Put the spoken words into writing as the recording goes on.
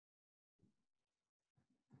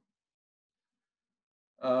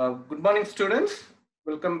Good morning, students.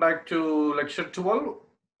 Welcome back to lecture 12,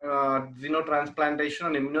 Xenotransplantation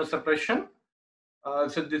and Immunosuppression.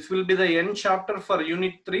 So this will be the end chapter for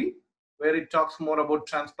Unit 3, where it talks more about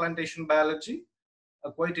transplantation biology,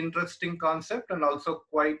 a quite interesting concept and also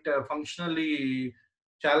quite functionally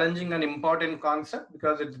challenging and important concept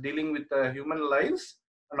because it's dealing with human lives,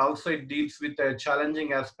 and also it deals with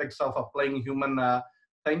challenging aspects of applying human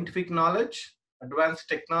scientific knowledge, advanced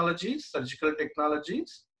technologies, surgical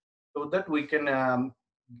technologies, so that we can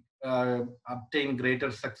obtain greater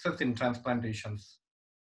success in transplantations.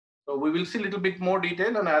 So we will see a little bit more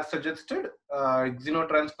detail, and as suggested,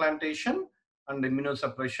 xenotransplantation and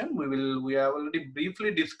immunosuppression. We have already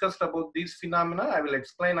briefly discussed about these phenomena. I will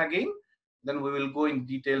explain again. Then we will go in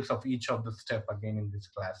details of each of the step again in this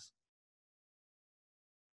class.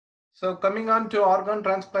 So coming on to organ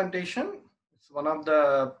transplantation, it's one of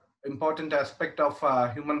the important aspect of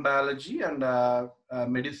human biology and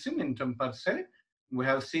medicine in terms per se. We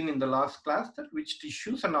have seen in the last class that which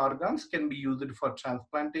tissues and organs can be used for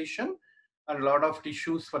transplantation, and a lot of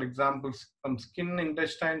tissues, for example, from skin,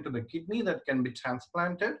 intestine to the kidney, that can be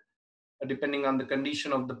transplanted depending on the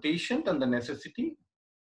condition of the patient and the necessity.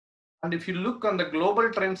 And if you look on the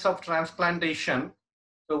global trends of transplantation,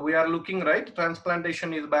 so we are looking, right,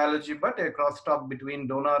 transplantation is biology, but a crosstalk between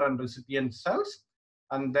donor and recipient cells.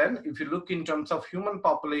 And then if you look in terms of human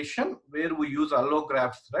population, where we use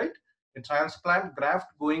allografts, right? A transplant graft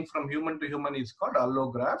going from human to human is called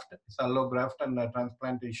allograft. It's allograft and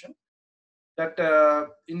transplantation. That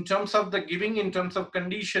in terms of the giving, in terms of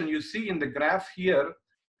condition, you see in the graph here,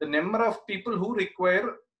 the number of people who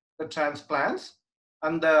require the transplants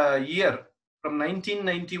and the year. From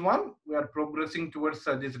 1991, we are progressing towards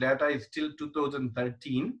this data is still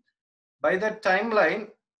 2013. By that timeline,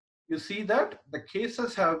 you see that the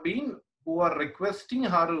cases have been who are requesting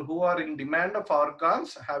or who are in demand of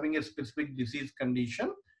organs having a specific disease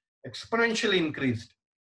condition exponentially increased.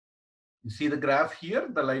 You see the graph here,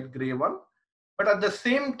 the light gray one. But at the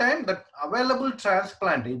same time, the available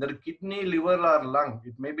transplant, either kidney, liver, or lung,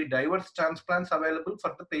 it may be diverse transplants available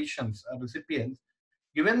for the patients or recipients.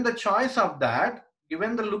 Given the choice of that,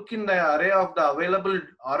 given the look in the array of the available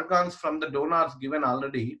organs from the donors given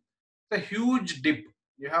already, it's a huge dip.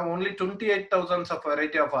 You have only 28,000 of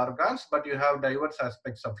variety of organs, but you have diverse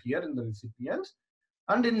aspects of here in the recipients.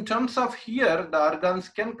 And in terms of here, the organs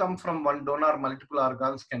can come from one donor, multiple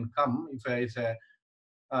organs can come. If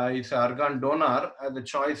it's an organ donor, the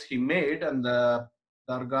choice he made, and the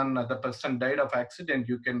person died of accident,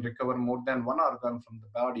 you can recover more than one organ from the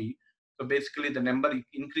body. So basically the number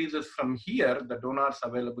increases from here, the donors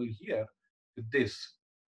available here with this.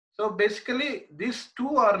 So basically these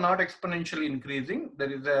two are not exponentially increasing.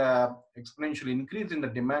 There is a exponential increase in the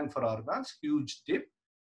demand for organs, huge dip.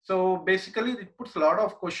 So basically it puts a lot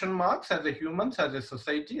of question marks as a humans, as a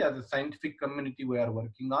society, as a scientific community we are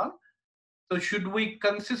working on. So should we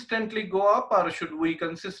consistently go up, or should we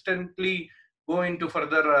consistently go into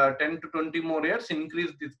further 10 to 20 more years,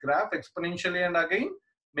 increase this graph exponentially and again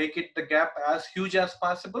make it the gap as huge as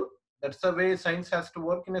possible? That's the way science has to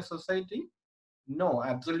work in a society? No,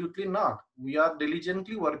 absolutely not. We are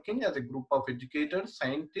diligently working as a group of educators,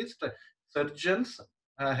 scientists, surgeons,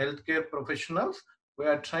 healthcare professionals. We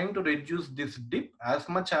are trying to reduce this dip as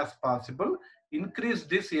much as possible, increase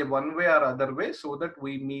this one way or other way, so that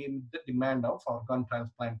we meet the demand of organ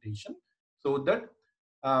transplantation, so that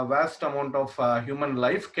vast amount of human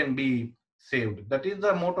life can be saved. That is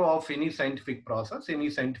the motto of any scientific process, any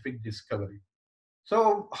scientific discovery.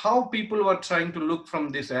 So how people were trying to look from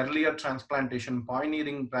this earlier transplantation,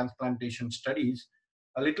 pioneering transplantation studies,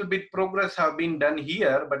 a little bit progress have been done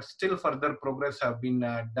here, but still further progress have been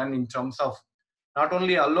done in terms of not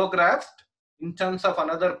only allograft, in terms of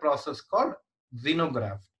another process called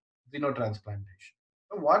xenotransplantation.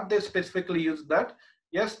 So what they specifically use that,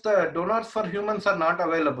 yes, the donors for humans are not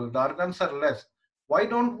available, the organs are less. Why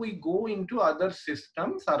don't we go into other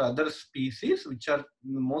systems or other species which are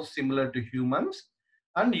most similar to humans,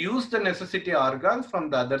 and use the necessity organs from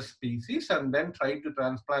the other species and then try to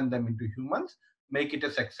transplant them into humans, make it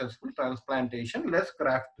a successful transplantation, less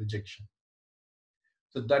graft rejection.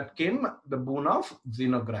 So that came the boon of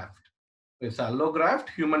xenograft. It's allograft,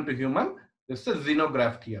 human to human. This is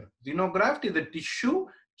xenograft here. Xenograft is a tissue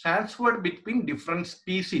transferred between different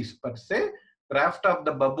species per se. Graft of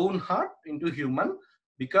the baboon heart into human,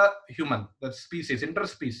 because human, that species,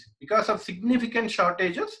 interspecies. Because of significant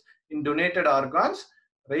shortages in donated organs,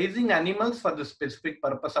 raising animals for the specific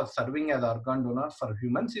purpose of serving as organ donors for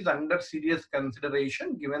humans is under serious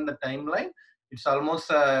consideration given the timeline. It's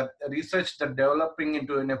almost research that developing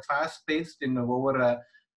into in a fast paced in over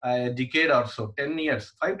a decade or so, 10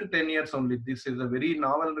 years, 5 to 10 years only. This is a very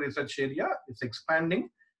novel research area. It's expanding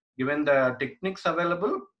given the techniques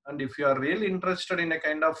available. And if you are really interested in a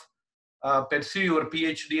kind of pursue your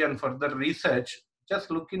PhD and further research, just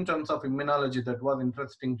look in terms of immunology that was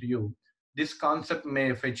interesting to you. This concept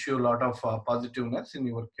may fetch you a lot of positiveness in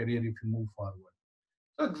your career if you move forward.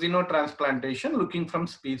 So xenotransplantation, looking from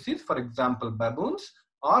species, for example, baboons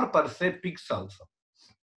or per se pigs also.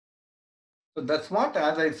 So that's what,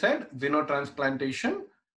 as I said, xenotransplantation.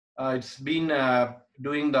 It's been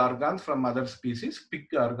doing the organs from other species, pig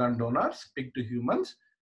organ donors, pig to humans.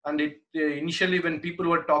 And it initially, when people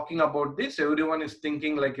were talking about this, everyone is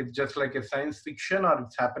thinking like it's just like a science fiction or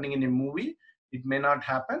it's happening in a movie. It may not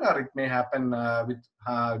happen, or it may happen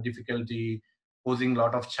with difficulty, posing a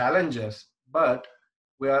lot of challenges. But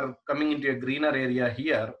we are coming into a greener area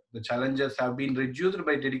here. The challenges have been reduced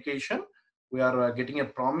by dedication. We are getting a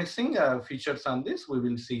promising features on this. We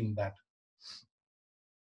will see in that.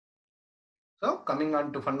 So coming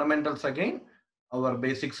on to fundamentals again, our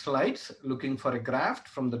basic slides, looking for a graft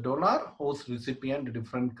from the donor, host, recipient,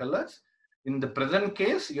 different colors. In the present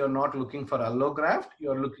case, you're not looking for allograft,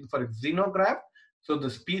 you're looking for a xenograft. So the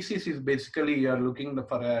species is basically, you're looking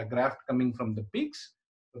for a graft coming from the pigs.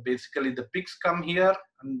 So basically the pigs come here,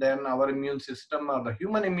 and then our immune system or the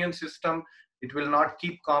human immune system, it will not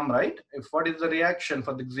keep calm, right? If what is the reaction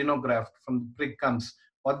for the xenograft from the pig comes,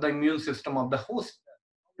 what the immune system of the host,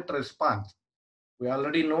 it responds. We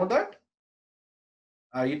already know that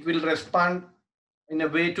it will respond in a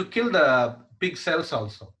way to kill the pig cells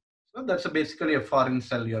also. So that's basically a foreign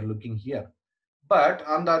cell you're looking here. But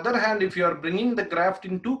on the other hand, if you're bringing the graft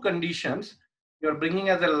in two conditions, you're bringing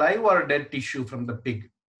as a live or dead tissue from the pig.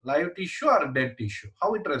 Live tissue or dead tissue,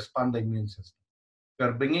 how it responds the immune system. If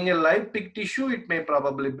you're bringing a live pig tissue, it may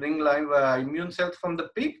probably bring live immune cells from the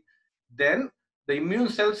pig. Then the immune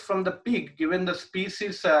cells from the pig, given the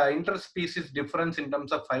species, interspecies difference in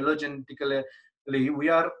terms of phylogenetically, we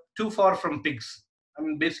are too far from pigs.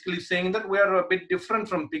 I'm basically saying that we are a bit different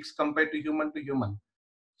from pigs compared to human.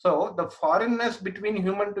 So the foreignness between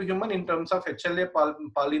human to human in terms of HLA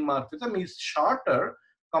polymorphism is shorter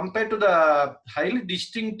compared to the highly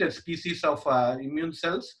distinct species of immune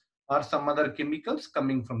cells or some other chemicals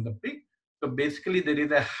coming from the pig. So basically there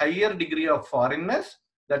is a higher degree of foreignness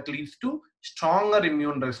that leads to stronger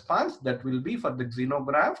immune response that will be for the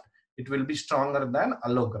xenograft. It will be stronger than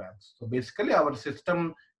allografts. So basically our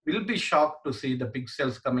system will be shocked to see the pig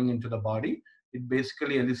cells coming into the body. It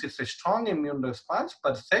basically elicits a strong immune response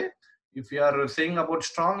per se. If you are saying about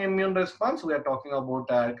strong immune response, we are talking about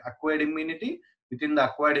acquired immunity. Within the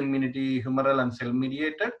acquired immunity, humoral and cell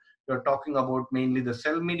mediated. You are talking about mainly the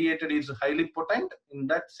cell mediated is highly potent. In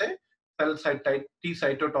that say, cell T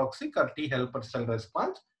cytotoxic or T helper cell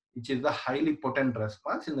response, which is the highly potent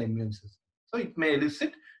response in the immune system. So it may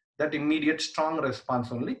elicit that immediate strong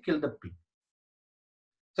response only, kill the pig.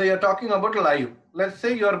 So you're talking about live. Let's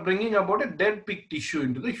say you're bringing about a dead pig tissue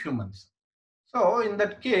into the humans. So in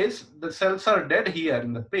that case, the cells are dead here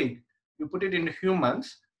in the pig. You put it in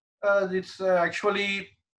humans. It's actually,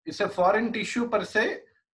 it's a foreign tissue per se,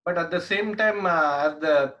 but at the same time, as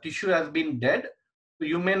the tissue has been dead, so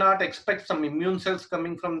you may not expect some immune cells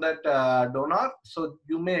coming from that donor. So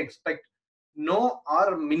you may expect no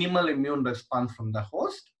or minimal immune response from the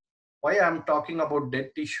host. Why I'm talking about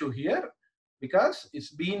dead tissue here? Because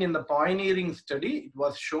it's been in the pioneering study, it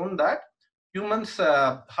was shown that humans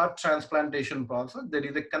heart transplantation process, there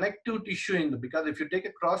is a connective tissue in the, because if you take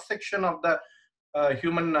a cross section of the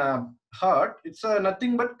human heart, it's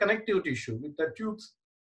nothing but connective tissue with the tubes,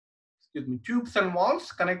 tubes and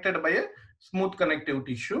walls connected by a smooth connective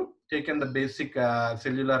tissue, taken the basic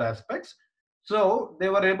cellular aspects. So they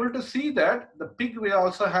were able to see that the pig will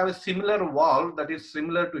also have a similar valve that is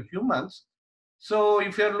similar to humans. So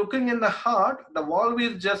if you're looking in the heart, the valve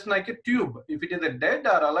is just like a tube. If it is a dead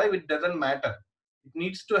or alive, it doesn't matter. It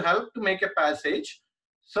needs to help to make a passage.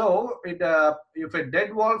 So if a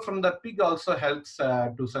dead valve from the pig also helps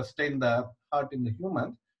to sustain the heart in the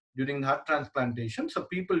human during heart transplantation. So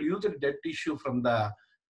people use a dead tissue from the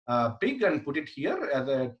pig and put it here as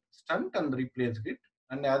a stent and replace it.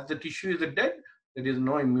 And as the tissue is dead, there is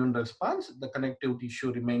no immune response. The connective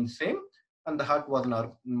tissue remains same, and the heart was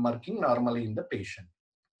working normally in the patient.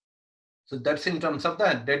 So that's in terms of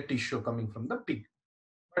the dead tissue coming from the pig.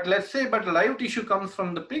 But let's say, but live tissue comes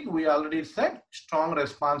from the pig, we already said strong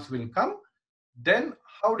response will come. Then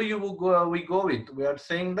how do we go with? We are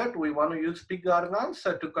saying that we want to use pig organs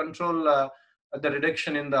to control the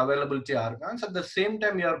reduction in the availability organs. At the same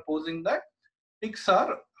time, we are posing that pigs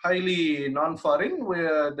are highly non-foreign,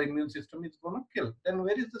 where the immune system is going to kill. Then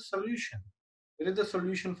where is the solution? There is a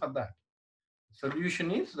solution for that. Solution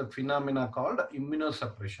is the phenomena called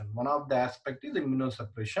immunosuppression. One of the aspect is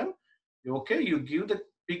immunosuppression. Okay, you give the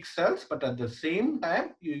pig cells, but at the same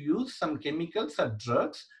time, you use some chemicals or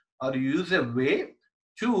drugs, or you use a way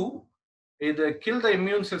to either kill the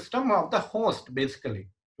immune system of the host, basically,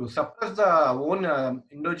 to suppress the own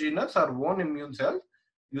endogenous or own immune cells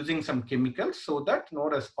using some chemicals so that no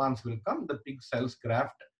response will come. The pig cells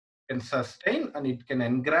graft can sustain and it can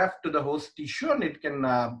engraft to the host tissue, and it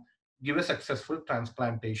can give a successful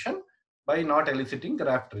transplantation by not eliciting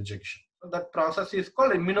graft rejection. So that process is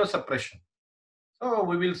called immunosuppression. So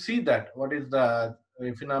we will see that what is the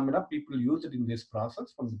phenomena people use it in this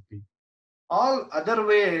process from the pig. All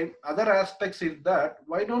other aspects is that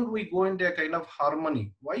why don't we go into a kind of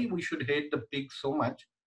harmony? Why we should hate the pig so much?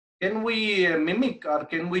 Can we mimic or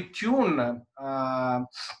can we tune our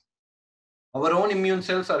own immune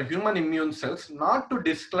cells or human immune cells not to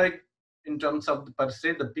dislike in terms of per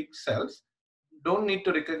se the pig cells? Don't need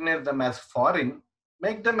to recognize them as foreign.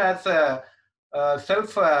 Make them as a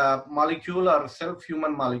self molecule or self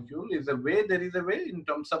human molecule. Is a way. There is a way in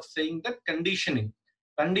terms of saying that conditioning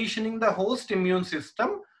the host immune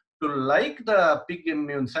system to like the pig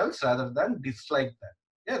immune cells rather than dislike that.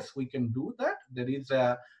 Yes, we can do that. There is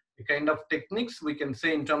a kind of techniques we can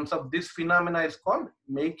say in terms of this phenomena is called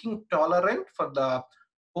making tolerant for the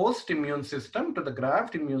host immune system to the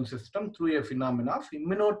graft immune system through a phenomena of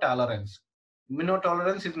immunotolerance.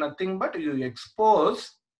 Immunotolerance is nothing but you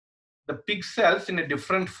expose the pig cells in a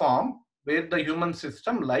different form where the human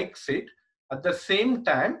system likes it. At the same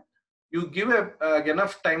time, you give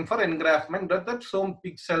enough time for engraftment that some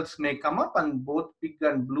pig cells may come up and both pig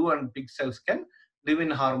and blue and pig cells can live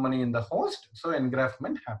in harmony in the host. So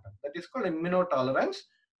engraftment happens. That is called immunotolerance.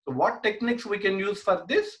 So what techniques we can use for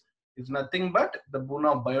this is nothing but the boon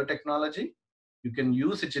of biotechnology. You can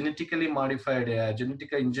use genetically modified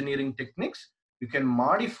genetic engineering techniques. You can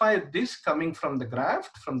modify this coming from the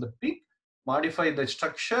graft, from the pig, modify the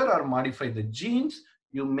structure or modify the genes.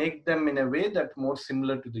 You make them in a way that more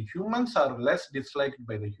similar to the humans or less disliked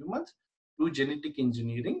by the humans. Through genetic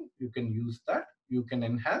engineering, you can use that. You can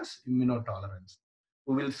enhance immunotolerance.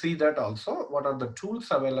 We will see that also. What are the tools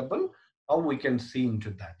available? How we can see into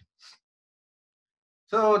that.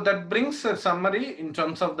 So that brings a summary in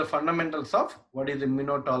terms of the fundamentals of what is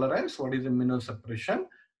immunotolerance, what is immunosuppression,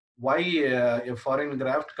 why a foreign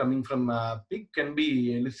graft coming from a pig can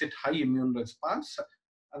be elicit high immune response,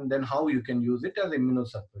 and then how you can use it as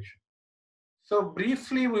immunosuppression. So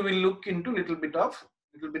briefly, we will look into little bit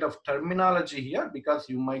of terminology here because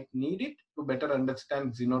you might need it to better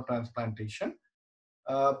understand xenotransplantation.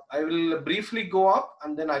 I will briefly go up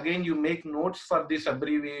and then again you make notes for these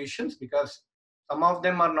abbreviations because some of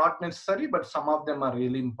them are not necessary, but some of them are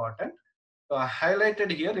really important. So I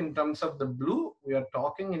highlighted here in terms of the blue, we are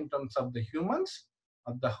talking in terms of the humans,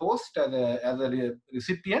 of the host as a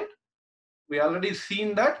recipient. We already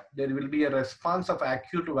seen that there will be a response of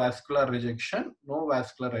acute vascular rejection, no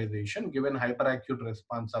vascularization, given hyperacute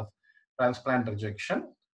response of transplant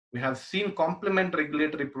rejection. We have seen complement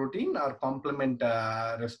regulatory protein or complement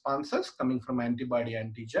responses coming from antibody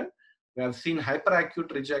antigen. We have seen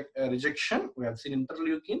hyperacute rejection. We have seen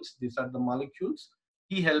interleukins. These are the molecules.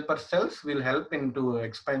 T helper cells will help into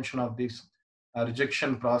expansion of this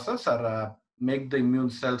rejection process or make the immune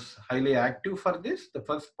cells highly active for this. The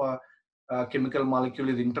first chemical molecule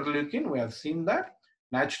is interleukin. We have seen that.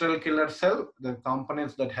 Natural killer cell, the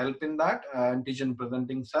components that help in that, antigen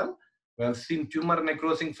presenting cell. We have seen tumor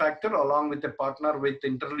necrosing factor along with a partner with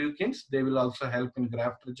interleukins. They will also help in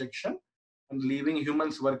graft rejection and leaving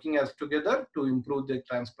humans working as together to improve the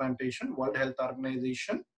transplantation. World Health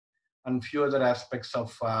Organization and few other aspects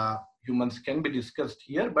of humans can be discussed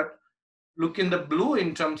here. But look in the blue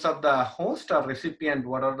in terms of the host or recipient.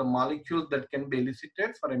 What are the molecules that can be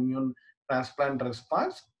elicited for immune transplant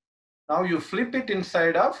response? Now you flip it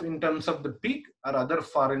inside of in terms of the pig or other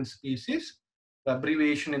foreign species. The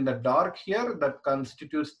abbreviation in the dark here that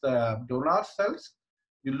constitutes the donor cells.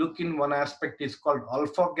 You look in one aspect is called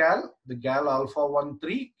alpha gal, the gal alpha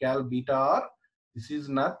 1,3, gal beta R. This is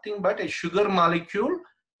nothing but a sugar molecule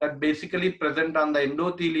that basically present on the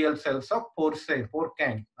endothelial cells of porcine or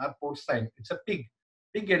porcine. It's a pig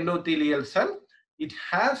endothelial cell. It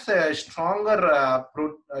has a stronger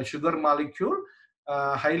sugar molecule,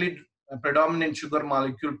 highly predominant sugar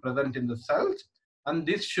molecule present in the cells. And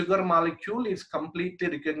this sugar molecule is completely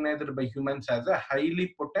recognized by humans as a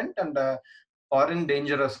highly potent and foreign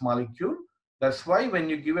dangerous molecule. That's why when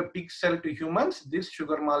you give a pig cell to humans, this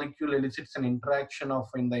sugar molecule elicits an interaction of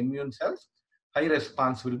in the immune cells. High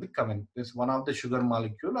response will be coming. This one of the sugar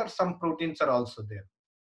molecule or some proteins are also there.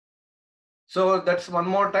 So that's one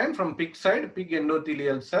more time from pig side, pig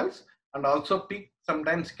endothelial cells, and also pig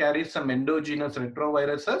sometimes carries some endogenous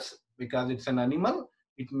retroviruses because it's an animal.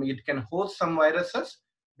 It can host some viruses.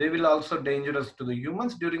 They will also dangerous to the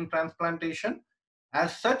humans during transplantation.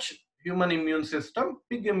 As such, human immune system,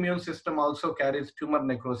 pig immune system also carries tumor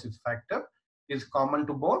necrosis factor. Is common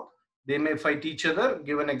to both. They may fight each other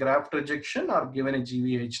given a graft rejection or given a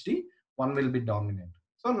GVHD. One will be dominant.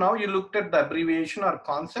 So now you looked at the abbreviation or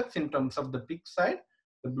concepts in terms of the pig side.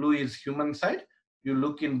 The blue is human side. You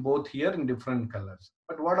look in both here in different colors.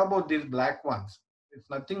 But what about these black ones?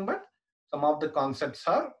 It's nothing but some of the concepts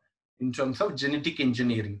are in terms of genetic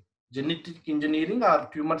engineering. Genetic engineering are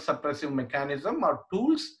tumor suppressive mechanism or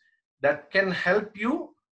tools that can help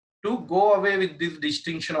you to go away with this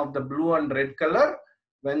distinction of the blue and red color.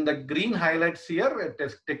 When the green highlights here, it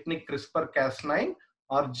is technique CRISPR-Cas9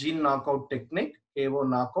 or gene knockout technique, AO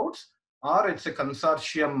knockouts, or it's a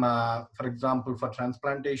consortium, for example, for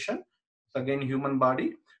transplantation. It's again human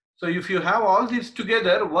body. So if you have all these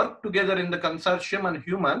together, work together in the consortium and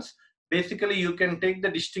humans, basically you can take the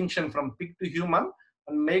distinction from pig to human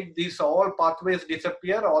and make these all pathways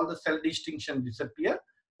disappear, all the cell distinction disappear.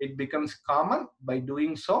 It becomes common. By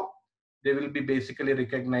doing so, they will be basically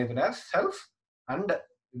recognized as self, and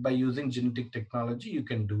by using genetic technology, you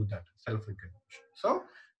can do that self-recognition. So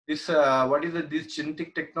this, what is these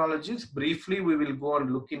genetic technologies? Briefly, we will go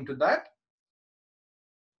and look into that.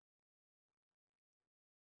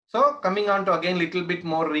 So coming on to again little bit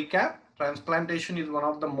more recap, transplantation is one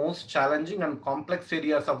of the most challenging and complex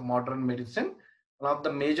areas of modern medicine. One of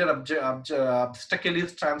the major obstacle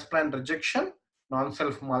is transplant rejection,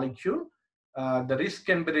 non-self molecule. The risk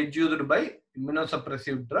can be reduced by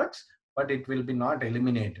immunosuppressive drugs, but it will be not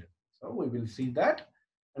eliminated. So we will see that.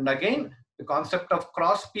 And again, the concept of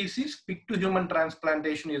cross species pig to human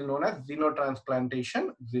transplantation is known as xenotransplantation,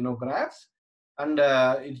 xenografts. And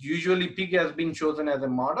it usually pig has been chosen as a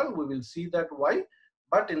model. We will see that why.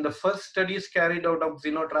 But in the first studies carried out of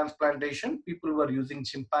xenotransplantation, people were using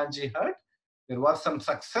chimpanzee heart. There was some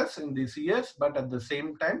success in these years, but at the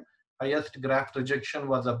same time, highest graft rejection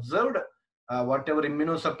was observed. Whatever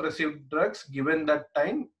immunosuppressive drugs given that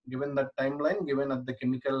time, given that timeline, given at the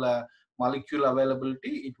chemical molecule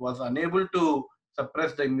availability, it was unable to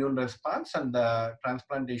suppress the immune response, and the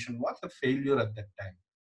transplantation was a failure at that time.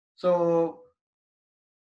 So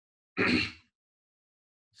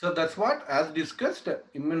so that's what, as discussed,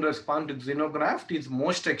 immune response to xenograft is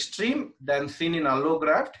most extreme than seen in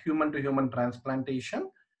allograft, human to human transplantation.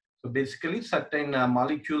 So basically, certain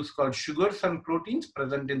molecules called sugars and proteins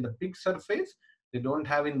present in the pig surface, they don't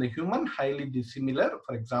have in the human, highly dissimilar.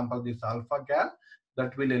 For example, this alpha gal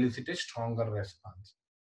that will elicit a stronger response.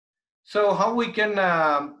 So how we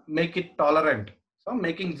can make it tolerant? So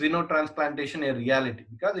making xenotransplantation a reality,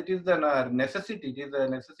 because it is a necessity. It is a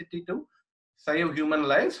necessity to save human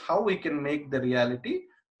lives. How we can make the reality?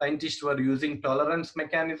 Scientists were using tolerance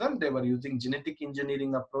mechanism. They were using genetic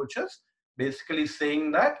engineering approaches, basically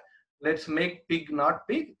saying that let's make pig not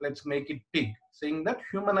pig, let's make it pig. Saying that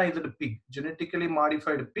humanized pig, genetically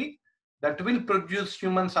modified pig that will produce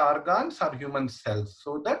humans organs or human cells,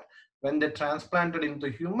 so that when they transplanted into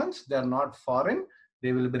humans, they are not foreign.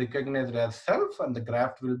 They will be recognized as self, and the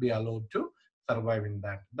graft will be allowed to survive in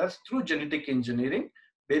that. That's through genetic engineering.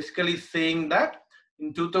 Basically saying that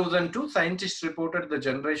in 2002, scientists reported the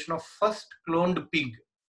generation of first cloned pig,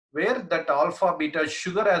 where that alpha beta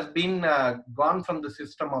sugar has been gone from the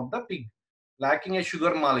system of the pig, lacking a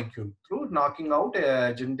sugar molecule through knocking out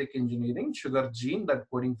a genetic engineering sugar gene that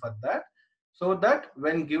coding for that, so that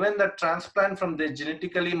when given the transplant from the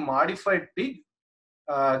genetically modified pig,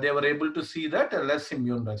 they were able to see that a less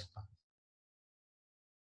immune response.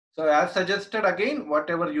 So as suggested, again,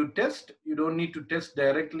 whatever you test, you don't need to test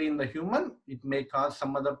directly in the human. It may cause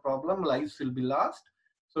some other problem, lives will be lost.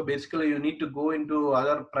 So basically you need to go into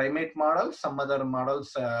other primate models, some other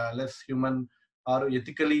models less human, or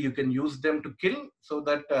ethically you can use them to kill, so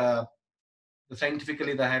that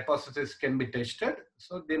scientifically the hypothesis can be tested.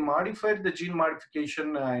 So they modified the gene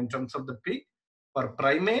modification in terms of the pig for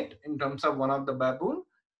primate in terms of one of the baboon,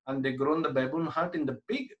 and they grown the baboon heart in the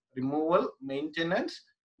pig, removal, maintenance,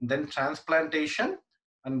 then transplantation,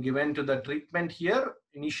 and given to the treatment here.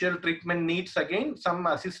 Initial treatment needs again some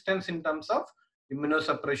assistance in terms of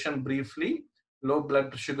immunosuppression briefly, low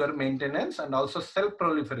blood sugar maintenance, and also cell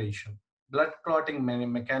proliferation. Blood clotting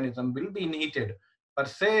mechanism will be inhibited. Per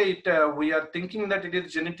se, we are thinking that it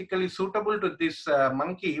is genetically suitable to this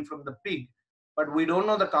monkey from the pig, but we don't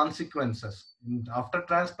know the consequences. After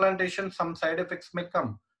transplantation, some side effects may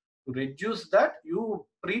come. To reduce that, you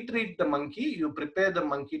pre-treat the monkey, you prepare the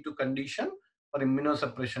monkey to condition for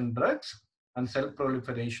immunosuppression drugs. and cell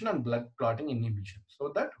proliferation and blood clotting inhibition,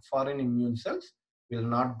 so that foreign immune cells will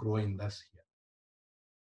not grow in this here.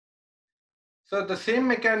 So the same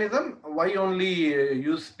mechanism, why only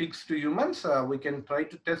use pigs to humans? We can try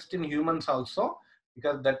to test in humans also,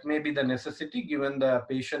 because that may be the necessity given the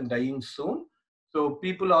patient dying soon. So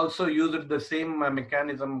people also use it the same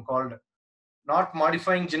mechanism called not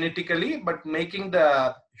modifying genetically, but making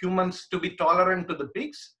the humans to be tolerant to the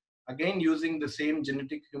pigs. Again, using the same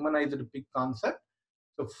genetic humanized pig concept.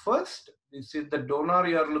 So first, this is the donor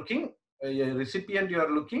you are looking, a recipient you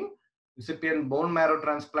are looking, recipient bone marrow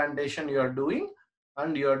transplantation you are doing,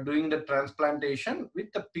 and you are doing the transplantation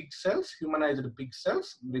with the pig cells, humanized pig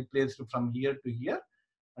cells replaced from here to here.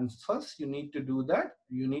 And first you need to do that.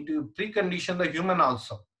 You need to precondition the human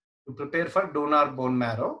also to prepare for donor bone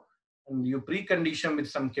marrow. And you precondition with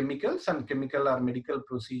some chemicals and chemical or medical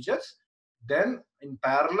procedures. Then in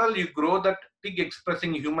parallel, you grow that pig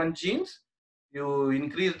expressing human genes. You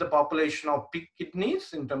increase the population of pig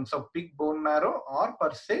kidneys in terms of pig bone marrow, or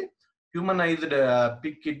per se humanized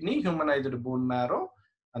pig kidney, humanized bone marrow.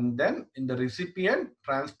 And then in the recipient,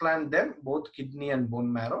 transplant them both kidney and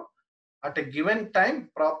bone marrow. At a given time,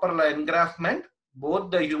 proper engraftment,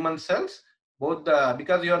 both the human cells, both the,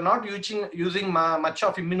 because you are not using much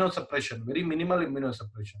of immunosuppression, very minimal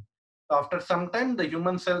immunosuppression. So after some time, the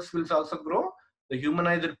human cells will also grow, the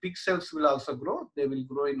humanized pig cells will also grow, they will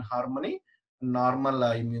grow in harmony, normal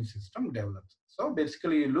immune system develops. So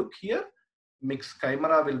basically you look here, mixed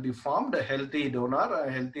chimera will be formed, a healthy donor,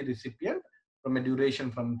 a healthy recipient from a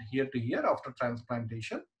duration from here to here after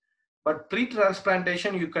transplantation. But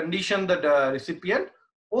pre-transplantation, you condition the recipient.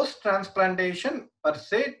 Post-transplantation, per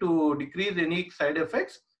se, to decrease any side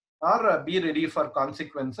effects or be ready for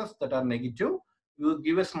consequences that are negative, you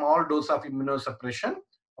give a small dose of immunosuppression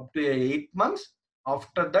up to 8 months.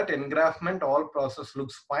 After that, engraftment, all process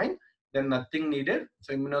looks fine, then nothing needed.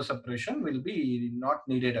 So immunosuppression will be not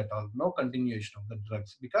needed at all. No continuation of the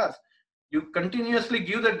drugs, because you continuously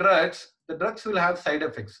give the drugs will have side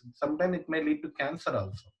effects. Sometimes it may lead to cancer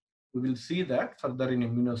also. We will see that further in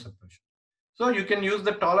immunosuppression. So you can use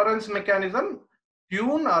the tolerance mechanism,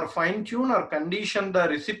 tune or fine tune or condition the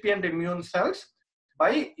recipient immune cells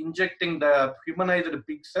by injecting the humanized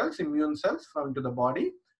pig cells, immune cells into the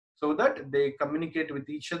body, so that they communicate with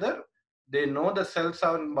each other. They know the cells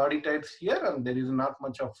are in body types here and there is not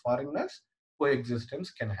much of foreignness,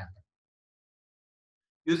 coexistence can happen.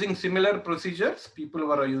 Using similar procedures, people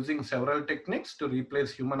were using several techniques to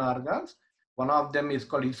replace human organs. One of them is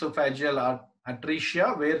called esophageal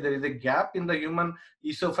atresia, where there is a gap in the human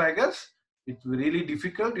esophagus. It's really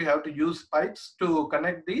difficult. You have to use pipes to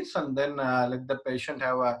connect these and then let the patient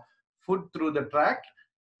have food through the tract.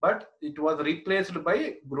 But it was replaced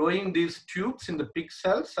by growing these tubes in the pig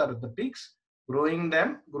cells or the pigs, growing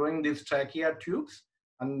these trachea tubes,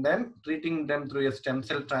 and then treating them through a stem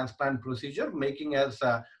cell transplant procedure, making as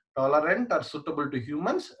tolerant or suitable to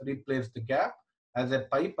humans, replace the gap as a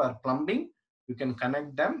pipe or plumbing. You can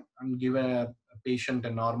connect them and give a patient a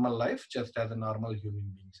normal life just as a normal human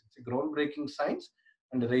being. It's a groundbreaking science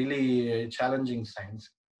and really challenging science.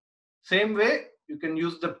 Same way, you can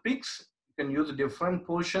use the pigs. You can use different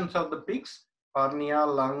portions of the pigs, cornea,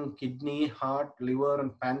 lung, kidney, heart, liver,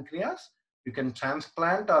 and pancreas. You can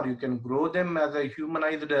transplant or you can grow them as a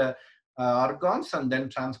humanized organs and then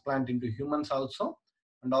transplant into humans also.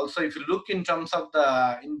 And also, if you look in terms of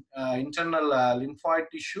the internal lymphoid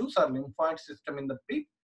tissues or lymphoid system in the pig,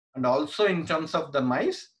 and also in terms of the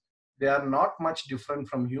mice, they are not much different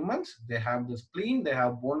from humans. They have the spleen, they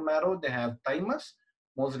have bone marrow, they have thymus,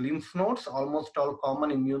 most lymph nodes, almost all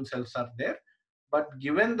common immune cells are there. But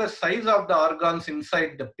given the size of the organs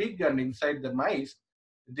inside the pig and inside the mice,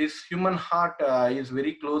 this human heart is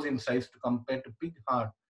very close in size to compare to pig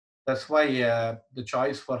heart. That's why the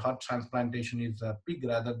choice for heart transplantation is pig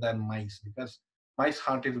rather than mice, because mice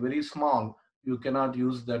heart is very small. You cannot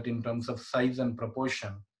use that in terms of size and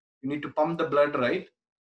proportion. You need to pump the blood, right?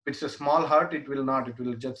 If it's a small heart, it will not, it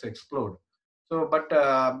will just explode. So, but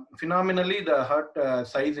phenomenally, the heart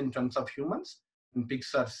size in terms of humans and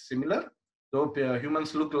pigs are similar. Though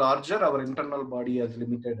humans look larger, our internal body has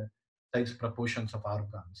limited size proportions of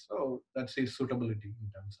organs. So that's a suitability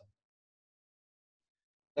in terms of.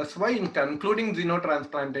 That's why in concluding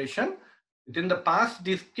xenotransplantation, within the past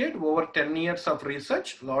decade, over 10 years of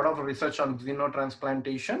research, a lot of research on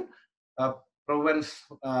xenotransplantation proven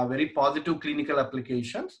very positive clinical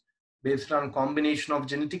applications based on combination of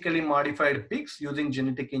genetically modified pigs using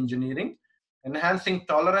genetic engineering, enhancing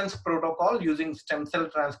tolerance protocol using stem cell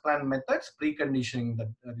transplant methods, preconditioning the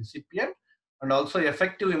recipient, and also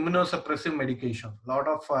effective immunosuppressive medication. A lot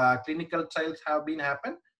of clinical trials have been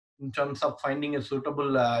happened in terms of finding a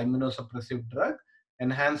suitable immunosuppressive drug,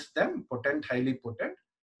 enhance them, potent, highly potent.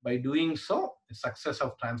 By doing so, the success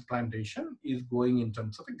of transplantation is going in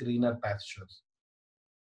terms of a greener pastures.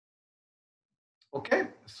 Okay,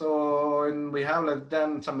 so we have less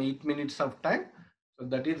than some 8 minutes of time. So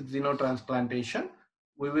that is xenotransplantation.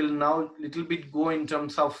 We will now little bit go in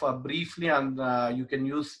terms of briefly, and you can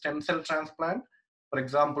use stem cell transplant. For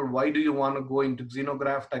example, why do you want to go into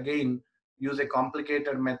xenograft again? Use a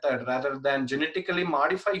complicated method rather than genetically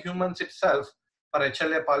modify humans itself for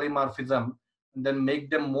HLA polymorphism and then make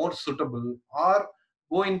them more suitable, or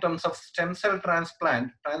go in terms of stem cell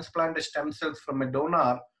transplant, transplant the stem cells from a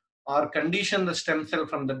donor, or condition the stem cell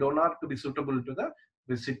from the donor to be suitable to the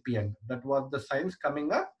recipient. That was the science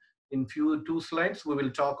coming up. In two slides, we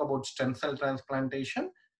will talk about stem cell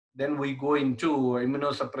transplantation. Then we go into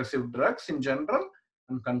immunosuppressive drugs in general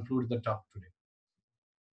and conclude the talk today.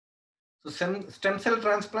 So stem cell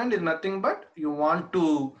transplant is nothing but you want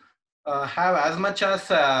to have as much as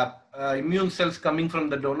immune cells coming from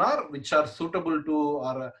the donor, which are suitable to,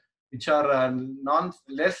 or which are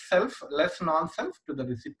less non-self to the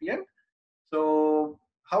recipient. So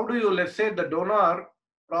how do you, let's say the donor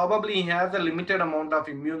probably has a limited amount of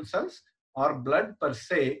immune cells or blood per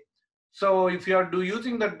se. So if you are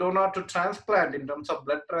using the donor to transplant in terms of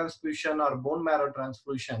blood transfusion or bone marrow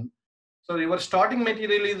transfusion, so your starting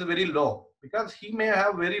material is very low because he may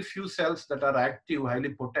have very few cells that are active,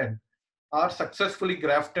 highly potent, or successfully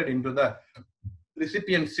grafted into the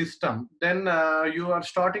recipient system. Then you are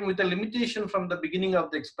starting with a limitation from the beginning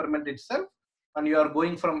of the experiment itself, and you are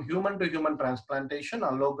going from human to human transplantation,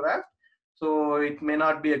 allograft. So it may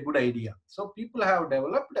not be a good idea. So people have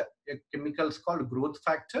developed chemicals called growth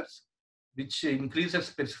factors, which increases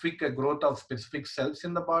specific growth of specific cells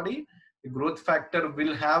in the body. The growth factor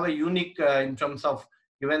will have a unique in terms of,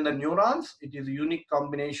 given the neurons, it is a unique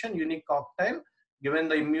combination, unique cocktail. Given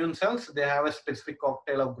the immune cells, they have a specific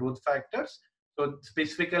cocktail of growth factors. So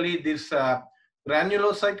specifically this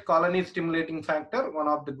granulocyte colony stimulating factor, one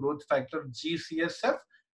of the growth factor, GCSF,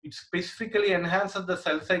 it specifically enhances the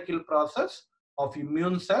cell cycle process of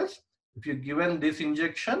immune cells. If you're given this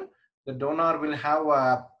injection, the donor will have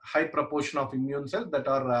a high proportion of immune cells that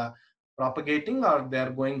are propagating, or they are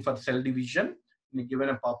going for cell division in a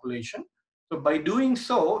given population. So by doing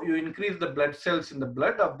so, you increase the blood cells in the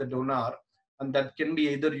blood of the donor, and that can be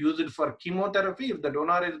either used for chemotherapy. If the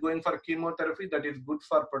donor is going for chemotherapy, that is good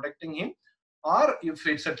for protecting him. Or if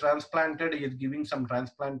it's a transplanted, he is giving some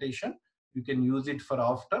transplantation, you can use it for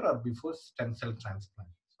after or before stem cell transplant.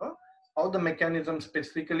 So how the mechanism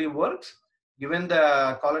specifically works, given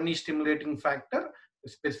the colony stimulating factor, a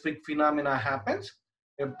specific phenomena happens.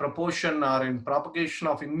 A proportion or in propagation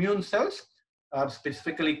of immune cells are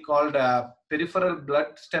specifically called peripheral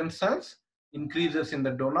blood stem cells increases in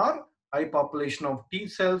the donor. High population of T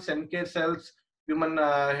cells, NK cells, human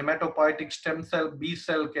hematopoietic stem cell, B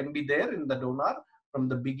cell can be there in the donor from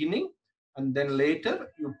the beginning. And then later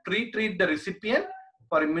you pre-treat the recipient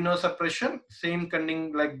for immunosuppression, same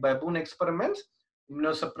kind like baboon experiments,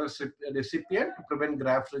 immunosuppress recipient to prevent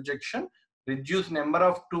graft rejection, reduce number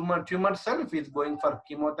of tumor cell if he's going for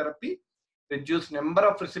chemotherapy, reduce number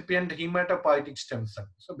of recipient hematopoietic stem cell.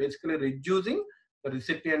 So basically reducing the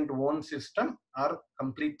recipient own system or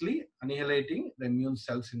completely annihilating the immune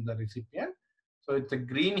cells in the recipient. So it's a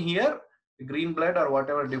green here, the green blood or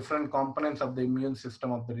whatever different components of the immune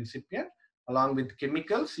system of the recipient, along with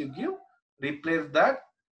chemicals you give, replace that,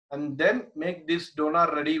 and then make this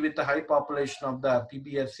donor ready with a high population of the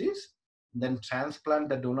PBSCs, then transplant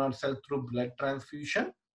the donor cell through blood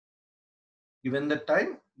transfusion. Given the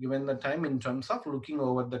time in terms of looking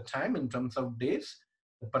over the time in terms of days,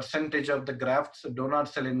 the percentage of the grafts, donor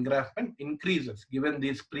cell engraftment increases. Given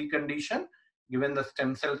this precondition, given the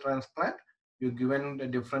stem cell transplant, you're given the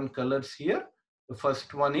different colors here. The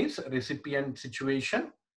first one is recipient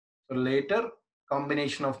situation. So later,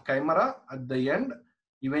 combination of chimera at the end,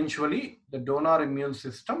 eventually the donor immune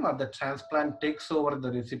system or the transplant takes over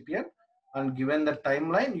the recipient, and given the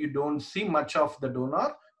timeline, you don't see much of the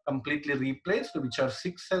donor completely replaced, which are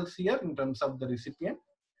 6 cells here in terms of the recipient.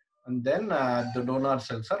 And then the donor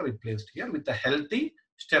cells are replaced here with the healthy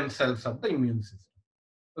stem cells of the immune system.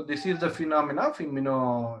 So this is the phenomena of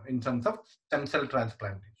in terms of stem cell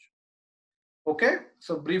transplantation. Okay,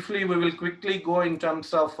 so briefly we will quickly go in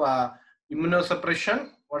terms of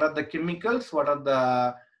immunosuppression. What are the chemicals? What are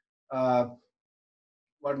the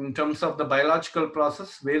what in terms of the biological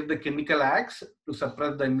process where the chemical acts to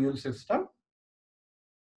suppress the immune system?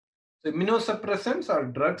 So immunosuppressants are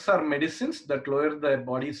drugs or medicines that lower the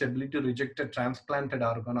body's ability to reject a transplanted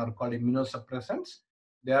organ are called immunosuppressants.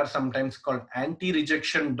 They are sometimes called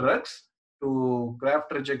anti-rejection drugs to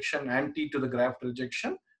graft rejection, anti to the graft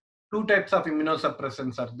rejection. Two types of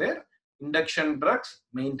immunosuppressants are there: induction drugs,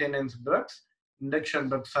 maintenance drugs. Induction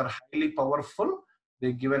drugs are highly powerful.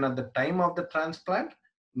 They're given at the time of the transplant.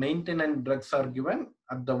 Maintenance drugs are given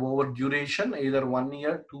at the over duration, either 1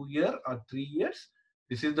 year, 2 year, or 3 years.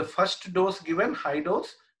 This is the first dose given, high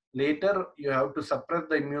dose. Later, you have to suppress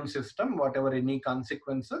the immune system, whatever any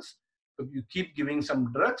consequences. So you keep giving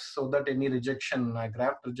some drugs so that any rejection,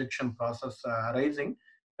 graft rejection process arising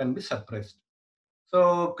can be suppressed.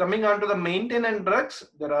 So coming on to the maintenance drugs,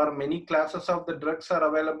 there are many classes of the drugs are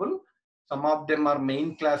available. Some of them are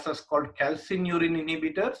main classes called calcineurin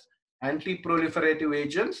inhibitors, anti-proliferative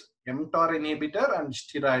agents, mTOR inhibitor, and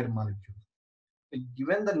steroid molecules.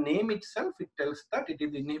 Given the name itself, it tells that it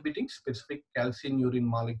is inhibiting specific calcineurin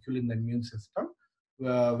molecule in the immune system,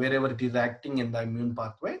 wherever it is acting in the immune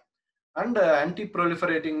pathway. And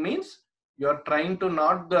anti-proliferating means you are trying to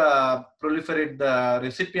not proliferate the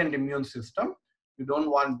recipient immune system. You don't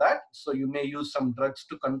want that, so you may use some drugs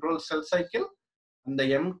to control cell cycle. And the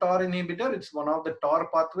mTOR inhibitor, it's one of the TOR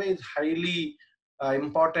pathway, is highly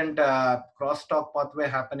important crosstalk pathway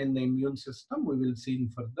happen in the immune system. We will see in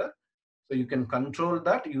further. So you can control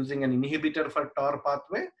that using an inhibitor for TOR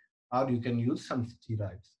pathway, or you can use some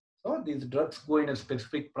steroids. So these drugs go in a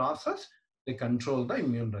specific process. They control the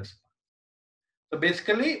immune response. So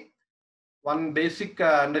basically, one basic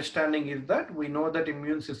understanding is that we know that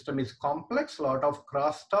immune system is complex, lot of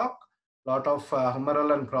crosstalk, lot of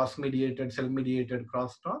humoral and cross-mediated, cell-mediated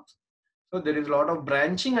crosstalks. So there is a lot of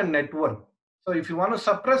branching and network. So if you want to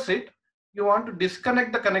suppress it, you want to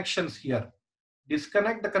disconnect the connections here.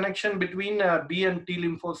 Disconnect the connection between B and T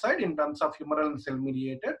lymphocyte in terms of humoral and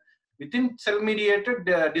cell-mediated. Within cell-mediated,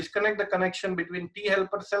 disconnect the connection between T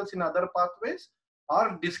helper cells in other pathways,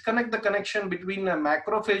 or disconnect the connection between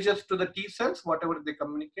macrophages to the T cells, whatever they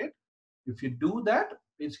communicate. If you do that,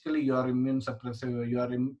 basically you are immune suppressive, you are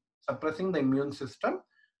suppressing the immune system.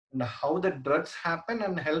 And how the drugs happen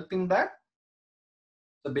and help in that.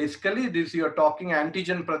 So basically this, you are talking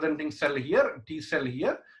antigen presenting cell here, T cell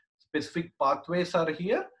here, specific pathways are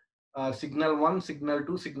here, signal 1, signal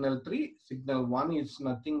 2, signal 3. Signal 1 is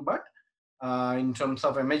nothing but in terms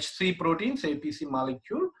of MHC proteins, APC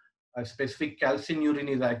molecule, a specific calcineurin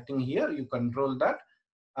is acting here, you control that.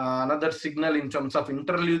 Another signal in terms of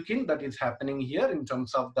interleukin that is happening here in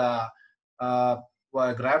terms of the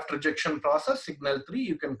graft rejection process, signal 3,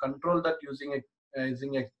 you can control that using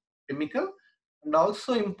a chemical. And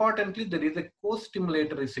also importantly, there is a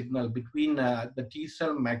co-stimulatory signal between the T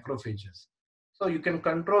cell macrophages. So you can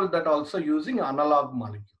control that also using analog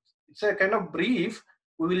molecules. It's a kind of brief.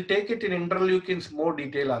 We will take it in interleukins more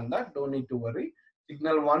detail on that. Don't need to worry.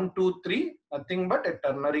 Signal 1, 2, 3, nothing but a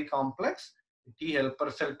ternary complex. T helper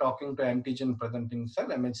cell talking to antigen presenting cell,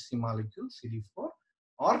 MHC molecule, CD4.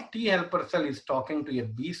 Or T helper cell is talking to a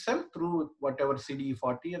B cell through whatever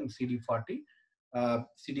CD40 and CD40.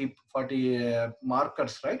 CD40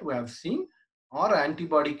 markers, right, we have seen, or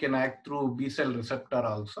antibody can act through B cell receptor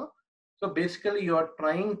also. So basically you are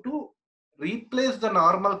trying to replace the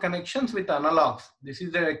normal connections with analogs. This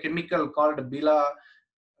is a chemical called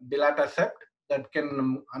bilatacept that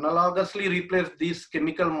can analogously replace these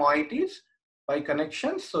chemical moieties by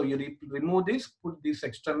connections. So you remove this, put this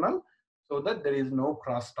external, so that there is no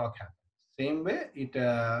crosstalk happen. Same way it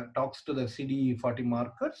talks to the CD40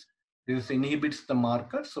 markers. This inhibits the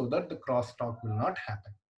marker so that the crosstalk will not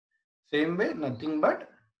happen. Same way, nothing but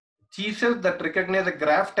T cells that recognize a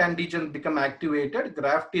graft antigen become activated.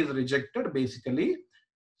 Graft is rejected basically.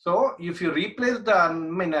 So if you replace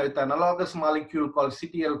the with analogous molecule called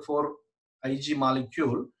CTL4 Ig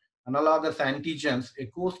molecule, analogous antigens, a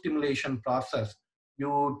co-stimulation process,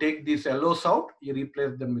 you take these yellows out, you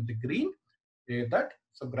replace them with the green,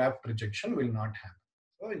 so graft rejection will not happen.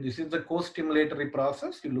 So this is the co-stimulatory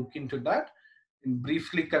process. You look into that. In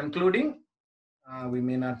briefly concluding, we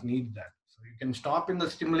may not need that. So you can stop in the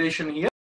stimulation here.